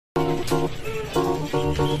Let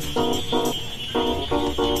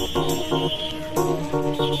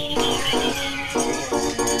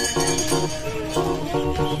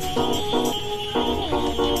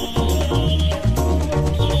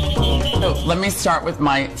me start with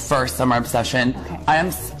my first summer obsession. Okay. I am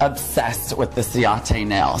obsessed with the Ciaté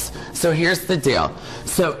nails. So here's the deal.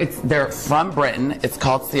 So they're from Britain. It's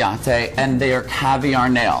called Ciaté, and they are caviar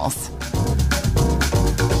nails.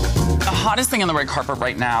 The hottest thing on the red carpet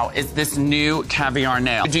right now is this new caviar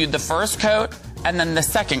nail. You do the first coat and then the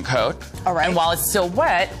second coat. All right. And while it's still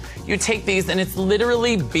wet, you take these and it's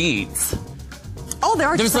literally beads. Oh,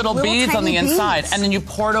 there's little beads on the inside, beads. and then you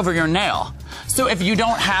pour it over your nail. So if you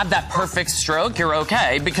don't have that perfect stroke, you're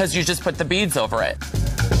okay because you just put the beads over it.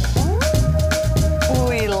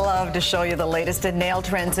 We love to show you the latest in nail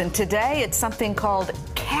trends, and today it's something called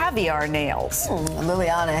caviar nails.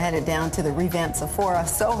 Liliana headed down to the revamped Sephora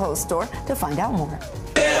Soho store to find out more.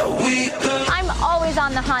 I'm always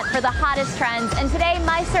on the hunt for the hottest trends, and today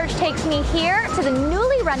my search takes me here to the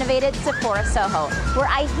newly renovated Sephora Soho, where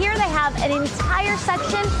I hear they have an entire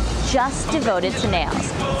section just devoted to nails.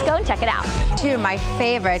 Let's go and check it out. Two of my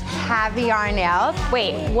favorite caviar nails.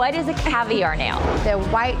 Wait, what is a caviar nail? The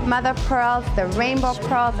white mother pearls, the rainbow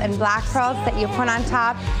pearls, and black pearls that you put on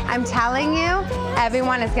top. I'm telling you,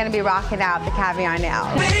 everyone is going to be rocking out the caviar nails.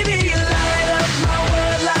 Baby, you light up my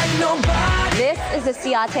world like nobody. This is a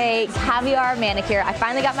Ciaté caviar manicure. I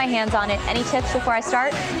finally got my hands on it. Any tips before I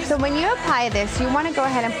start? So when you apply this, you want to go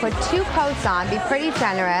ahead and put 2 coats on. Be pretty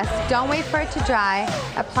generous. Don't wait for it to dry.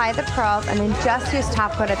 Apply the pearls and then just use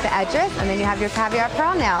top coat at the edges, and then you have your caviar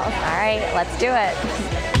pearl nails. All right, let's do it.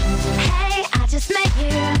 Hey, I just met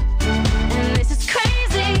you, and this is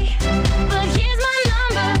crazy, but here's my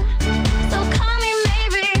number, so call me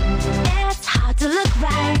maybe. It's hard to look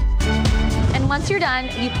right. And once you're done,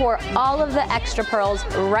 you pour all of the extra pearls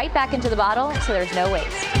right back into the bottle so there's no waste.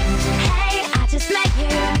 Hey, I just met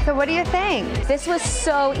you. So what do you think? This was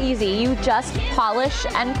so easy. You just polish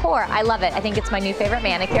and pour. I love it. I think it's my new favorite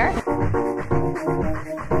manicure.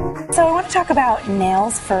 So I want to talk about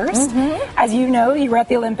nails first. As you know, you were at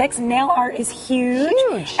the Olympics. Nail art is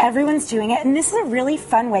huge. Everyone's doing it, and this is a really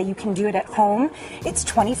fun way you can do it at home. It's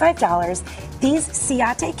 $25. These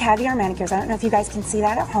Ciaté caviar manicures, I don't know if you guys can see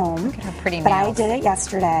that at home. Look at her pretty nails. But I did it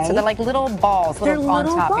yesterday. So they're like little balls, They're on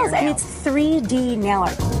little top of balls, your and nails. it's 3D nail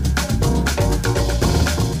art.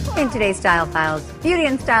 In today's Style Files, beauty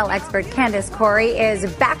and style expert Candace Corey is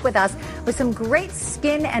back with us with some great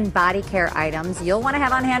skin and body care items you'll want to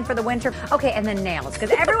have on hand for the winter. Okay, and then nails,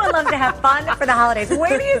 because everyone loves to have fun for the holidays.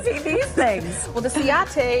 Where do you see these things? Well, the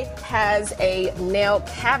Ciaté has a nail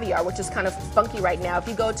caviar, which is kind of funky right now. If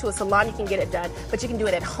you go to a salon, you can get it done, but you can do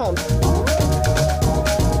it at home.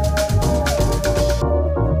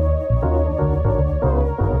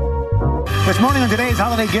 This morning on today's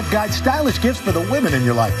Holiday Gift Guide, stylish gifts for the women in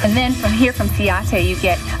your life. And then from here, from Ciaté, you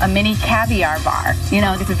get a mini caviar bar. You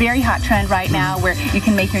know, it's a very hot trend right now where you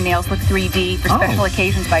can make your nails look 3D for special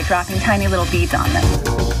occasions by dropping tiny little beads on them.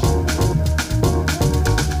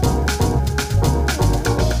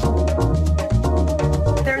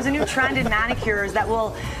 There's a new trend in manicures that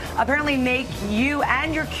will apparently make you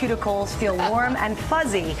and your cuticles feel warm and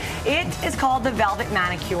fuzzy. It is called the Velvet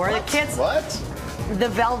Manicure. The kits. What? The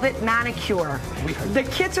Velvet Manicure. The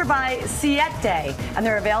kits are by Ciaté, and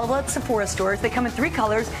they're available at Sephora stores. They come in 3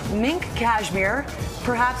 colors: mink cashmere,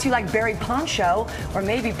 perhaps you like berry poncho, or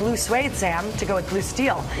maybe blue suede, Sam, to go with blue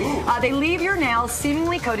steel. They leave your nails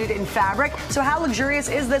seemingly coated in fabric. So how luxurious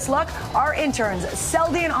is this look? Our interns,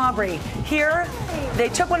 Seldy and Aubrey, here, they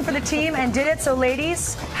took one for the team and did it. So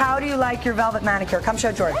ladies, how do you like your Velvet Manicure? Come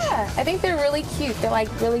show George. Yeah, I think they're really cute. They're like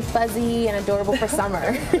really fuzzy and adorable for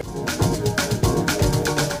summer.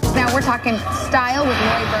 Now we're talking style with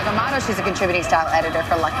Lori Bergamatto. She's a contributing style editor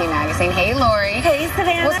for Lucky Magazine. Hey, Lori. Hey,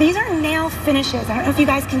 Savannah. These are nail finishes. I don't know if you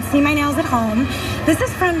guys can see my nails at home. This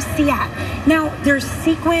is from Ciaté. Now, there's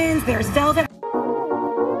sequins, there's velvet.